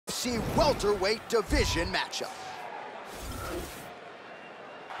UFC welterweight division matchup.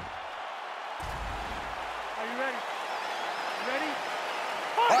 Are you ready? Ready?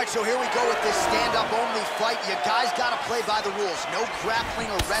 All right, so here we go with this stand-up only fight. You guys gotta play by the rules. No grappling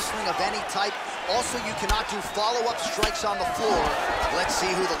or wrestling of any type. Also, you cannot do follow-up strikes on the floor. Let's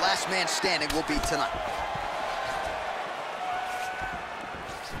see who the last man standing will be tonight.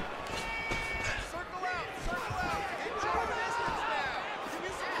 Circle out, circle out. Get your distance now. Give me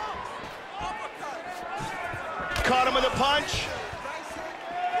some pumps. Uppercut. Caught him with a punch.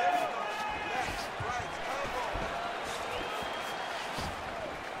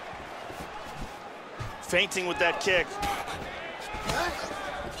 Feinting with that kick.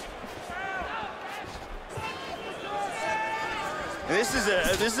 And this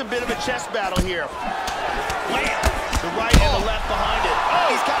is a bit of a chess battle here. Wham! The right and the left behind it.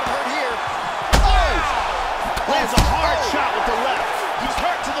 Oh, he's got him hurt here. Oh! Lands a hard shot with the left. He's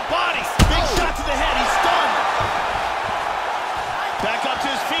hurt to the body. Big shot to the head. He's stunned. Back up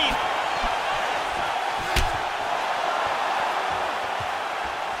to his feet.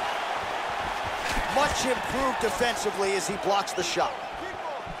 Much improved defensively as he blocks the shot.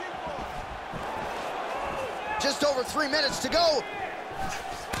 Just over 3 minutes to go.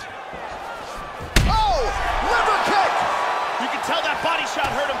 Oh, liver kick! You can tell that body shot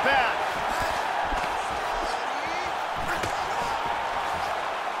hurt him bad.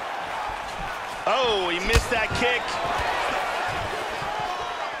 Oh, he missed that kick.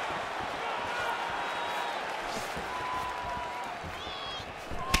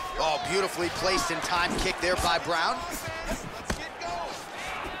 Oh, beautifully placed in time kick there by Brown.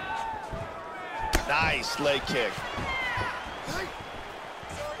 Nice leg kick.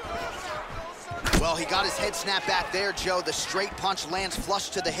 Well, he got his head snapped back there, Joe. The straight punch lands flush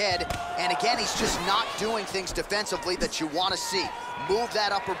to the head. And again, he's just not doing things defensively that you want to see. Move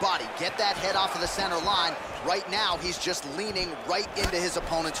that upper body. Get that head off of the center line. Right now, he's just leaning right into his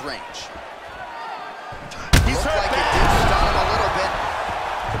opponent's range. He's Looked hurt like bad. it did stun him a little bit.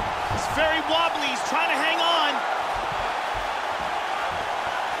 He's very wobbly. He's trying to hang on.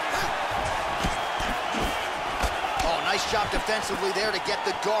 Oh, nice job defensively there to get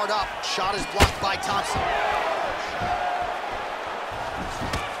the guard up. Shot is blocked by Thompson.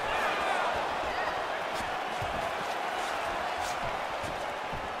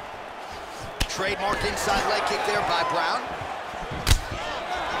 Trademark inside leg kick there by Brown.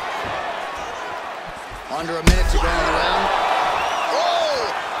 Under a minute to go in the round. Oh!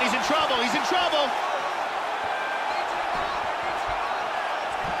 He's in trouble. He's in trouble.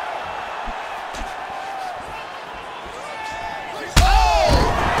 Oh!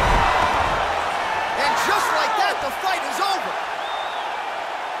 And just like that, the fight is over.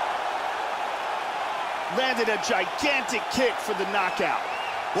 Landed a gigantic kick for the knockout.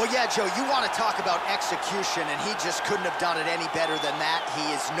 Well, yeah, Joe, you want to talk about execution, and he just couldn't have done it any better than that. He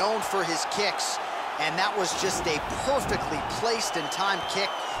is known for his kicks, and that was just a perfectly placed and timed kick.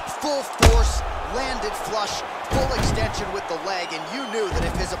 Full force, landed flush, full extension with the leg, and you knew that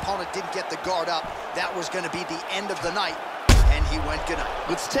if his opponent didn't get the guard up, that was going to be the end of the night, and he went goodnight.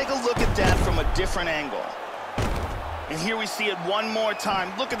 Let's take a look at that from a different angle. And here we see it one more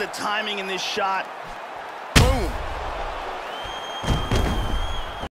time. Look at the timing in this shot.